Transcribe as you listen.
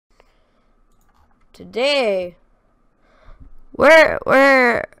Today, we're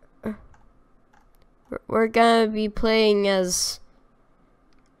gonna be playing as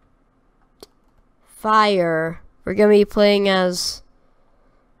fire. We're gonna be playing as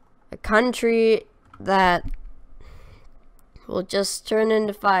a country that will just turn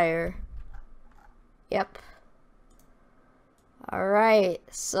into fire. Yep. Alright,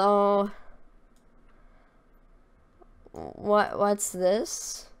 so what's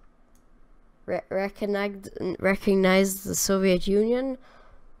this? Recognize the Soviet Union?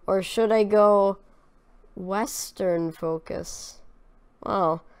 Or should I go Western focus?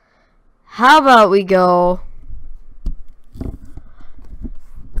 Well, how about we go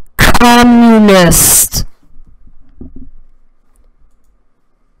communist?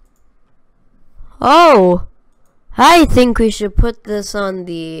 Oh, I think we should put this on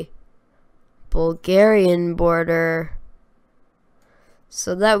the Bulgarian border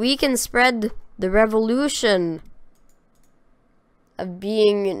so that we can spread the revolution of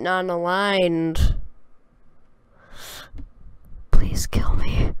being non-aligned. Please kill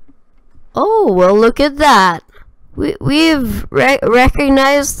me. Oh, well, look at that. We've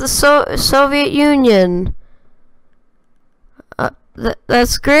recognized the Soviet Union.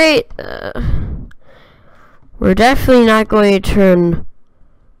 That's great. We're definitely not going to turn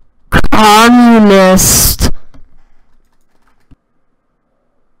communist.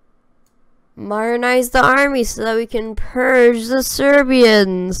 Modernize the army so that we can purge the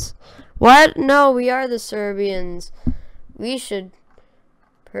Serbians. What? No, we are the Serbians. We should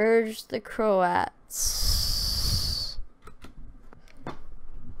purge the Croats.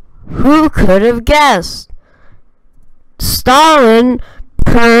 Who could have guessed? Stalin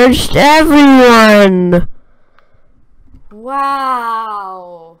purged everyone.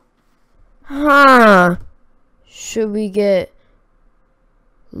 Wow. Huh. Should we get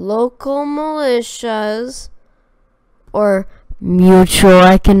local militias or mutual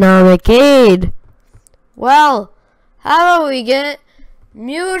economic aid? Well, how about we get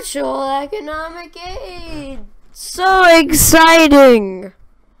mutual economic aid? So exciting.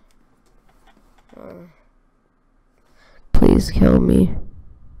 Please kill me.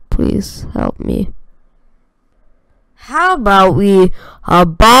 Please help me. How about we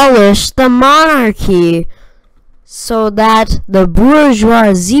abolish the monarchy so that the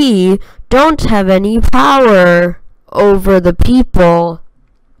bourgeoisie don't have any power over the people?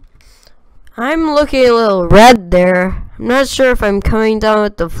 I'm looking a little red there. I'm not sure if I'm coming down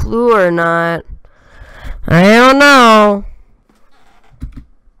with the flu or not. I don't know.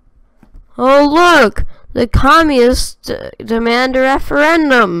 Oh, look! The communists demand a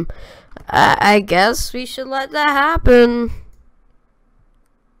referendum. I guess we should let that happen.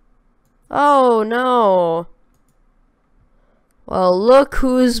 Oh, no. Well, look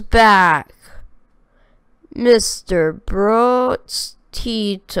who's back. Mr.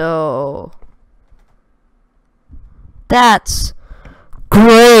 Tito. That's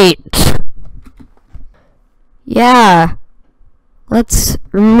great. Yeah. Let's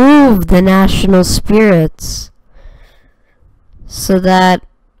remove the national spirits so that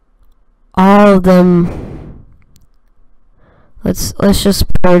all of them, let's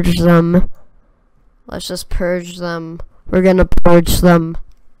just purge them. Let's just purge them. We're gonna purge them.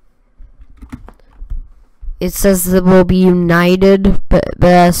 It says that we'll be united, but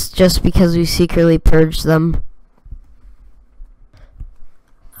that's just because we secretly purged them.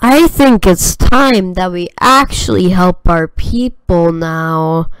 I think it's time that we actually help our people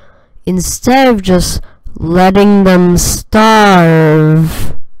now, instead of just letting them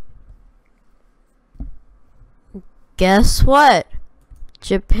starve. Guess what?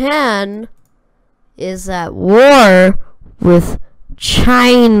 Japan is at war with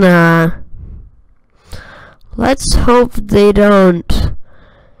China. Let's hope they don't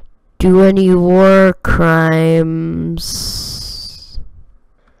do any war crimes.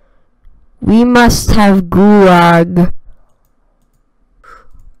 We must have gulag.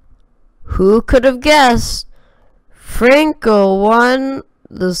 Who could have guessed? Franco won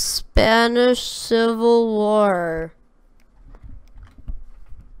the Spanish Civil War.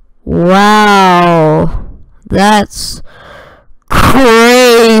 Wow, that's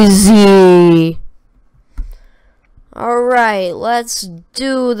crazy. Alright, let's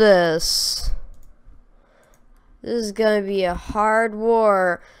do this. This is gonna be a hard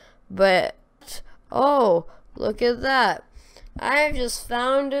war, but oh, look at that. I've just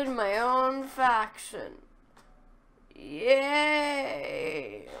founded my own faction.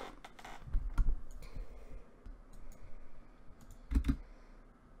 Yay!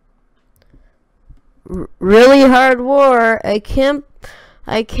 Really hard war. I can't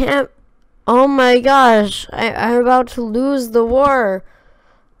Oh my gosh, I'm about to lose the war.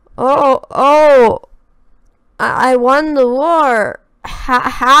 I won the war.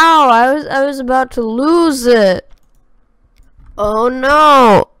 How? I was about to lose it. Oh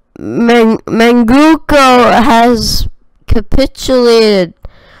no, Manguko has capitulated.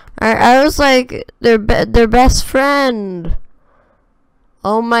 I was like their best friend.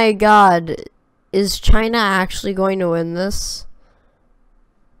 Oh my god, is China actually going to win this?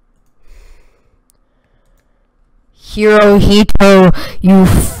 Hirohito, you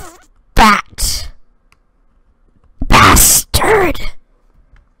fat bastard!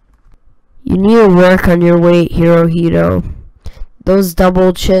 You need to work on your weight, Hirohito. Those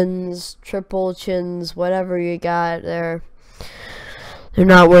double chins, triple chins, whatever you got there, they're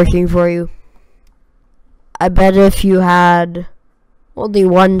not working for you. I bet if you had only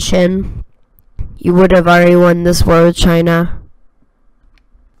one chin, you would have already won this war with China.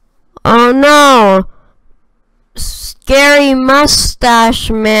 Oh no! Scary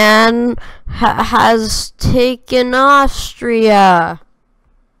mustache man has taken Austria.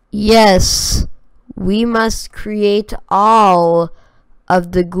 Yes, we must create all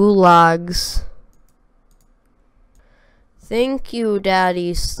of the gulags. Thank you,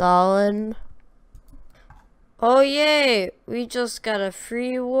 Daddy Stalin. Oh yay, we just got a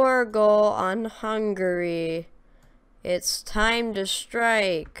free war goal on Hungary. It's time to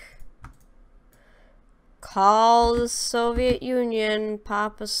strike. Call the Soviet Union.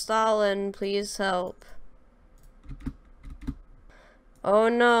 Papa Stalin, please help. Oh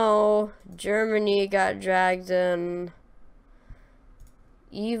no, Germany got dragged in.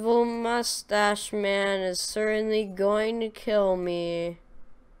 Evil mustache man is certainly going to kill me.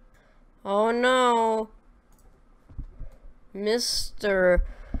 Oh no. Mr.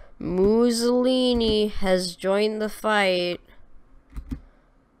 Mussolini has joined the fight.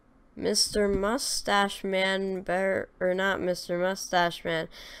 Mr. Mustache Man better, or not Mr. Mustache Man.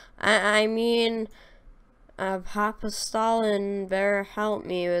 I mean, Papa Stalin better help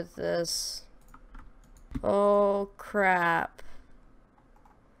me with this. Oh crap.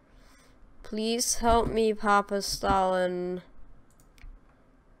 Please help me, Papa Stalin.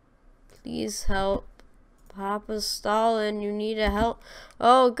 Please help. Papa Stalin, you need to help.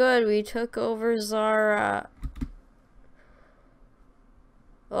 Oh good, we took over Zara.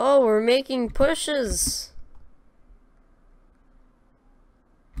 Oh, we're making pushes.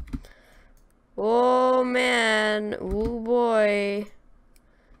 Oh man, oh boy.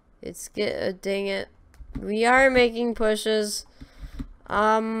 It's dang it. We are making pushes.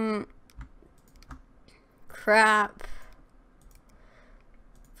 Crap.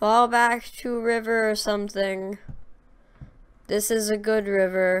 Fall back to river or something. This is a good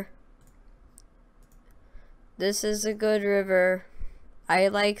river. This is a good river. I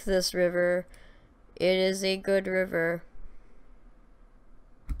like this river. It is a good river.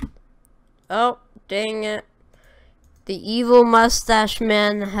 Oh, dang it. The evil mustache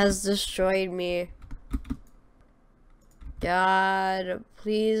man has destroyed me. God,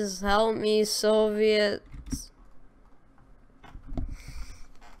 please help me, Soviets.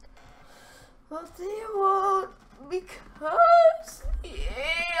 But they won't, because the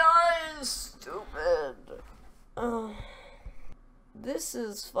AI is stupid. Oh, this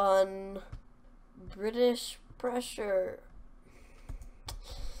is fun. British pressure.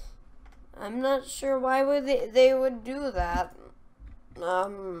 I'm not sure why would they would do that.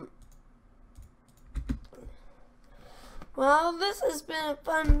 Well, this has been a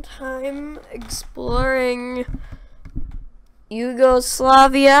fun time exploring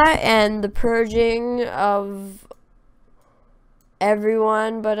Yugoslavia and the purging of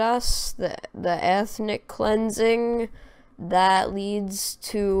everyone but us, the ethnic cleansing that leads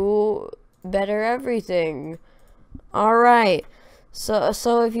to better everything. Alright, so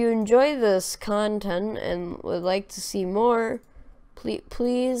if you enjoy this content and would like to see more,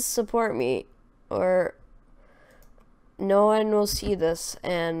 please support me, or no one will see this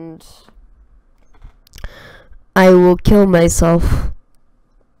and I will kill myself.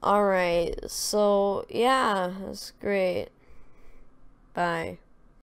 Alright, so yeah, that's great. Bye.